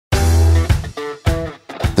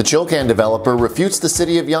The Chilcan developer refutes the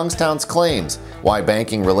city of Youngstown's claims, why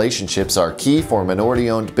banking relationships are key for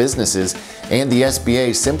minority-owned businesses, and the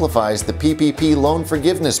SBA simplifies the PPP loan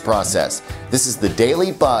forgiveness process. This is the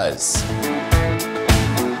Daily Buzz.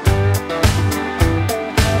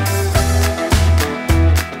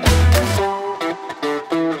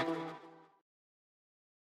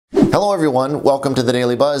 Hello everyone, welcome to the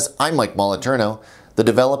Daily Buzz. I'm Mike Moliterno. The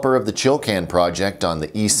developer of the Chilcan project on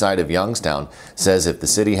the east side of Youngstown says if the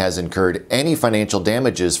city has incurred any financial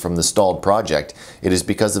damages from the stalled project, it is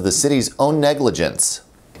because of the city's own negligence.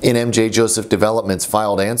 In M.J. Joseph Development's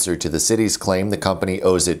filed answer to the city's claim the company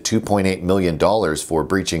owes it $2.8 million for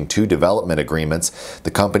breaching 2 development agreements, the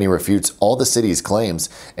company refutes all the city's claims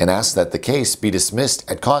and asks that the case be dismissed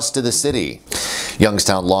at cost to the city.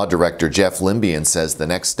 Youngstown Law Director Jeff Limbian says the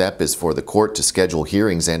next step is for the court to schedule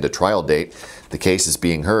hearings and a trial date. The case is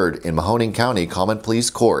being heard in Mahoning County Common Pleas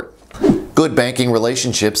Court. Good banking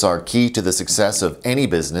relationships are key to the success of any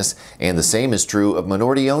business, and the same is true of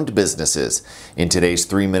minority-owned businesses. In today's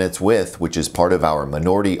 3 Minutes With, which is part of our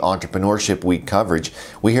Minority Entrepreneurship Week coverage,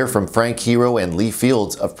 we hear from Frank Hero and Lee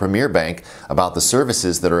Fields of Premier Bank about the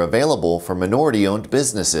services that are available for minority-owned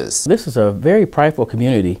businesses. This is a very prideful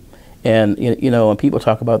community, and you know, when people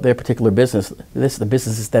talk about their particular business, this is the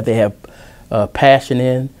businesses that they have passion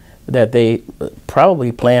in, that they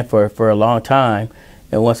probably plan for a long time.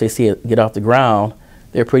 And once they see it get off the ground,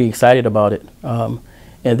 they're pretty excited about it. And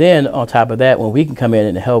then on top of that, when we can come in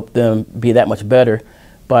and help them be that much better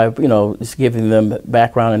by, you know, just giving them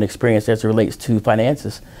background and experience as it relates to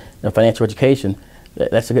finances, financial education,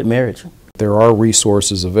 that's a good marriage. There are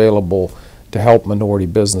resources available to help minority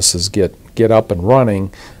businesses get up and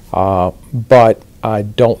running, but I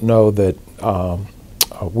don't know that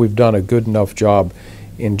we've done a good enough job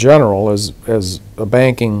in general as a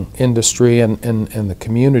banking industry and the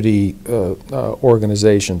community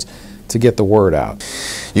organizations to get the word out.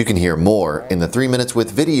 You can hear more in the 3 Minutes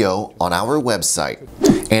With video on our website.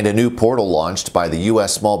 And a new portal launched by the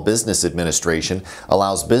U.S. Small Business Administration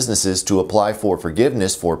allows businesses to apply for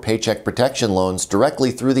forgiveness for Paycheck Protection loans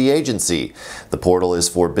directly through the agency. The portal is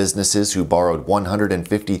for businesses who borrowed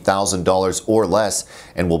 $150,000 or less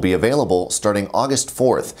and will be available starting August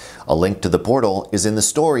 4th. A link to the portal is in the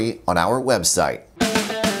story on our website.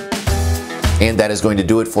 And that is going to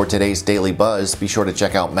do it for today's Daily Buzz. Be sure to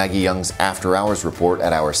check out Maggie Young's After Hours report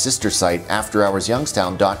at our sister site,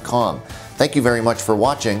 afterhoursyoungstown.com. Thank you very much for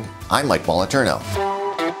watching. I'm Mike Moliterno.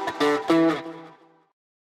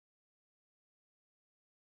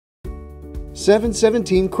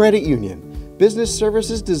 $717 Credit Union. Business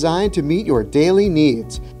services designed to meet your daily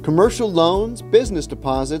needs. Commercial loans, business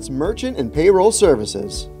deposits, merchant and payroll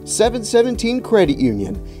services. $717 Credit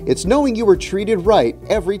Union. It's knowing you were treated right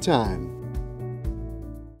every time.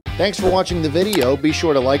 Thanks for watching the video. Be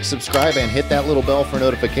sure to like, subscribe, and hit that little bell for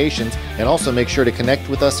notifications. And also make sure to connect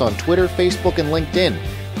with us on Twitter, Facebook, and LinkedIn.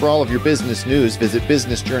 For all of your business news, visit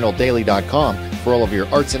businessjournaldaily.com. For all of your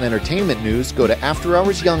arts and entertainment news, go to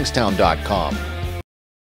afterhoursyoungstown.com.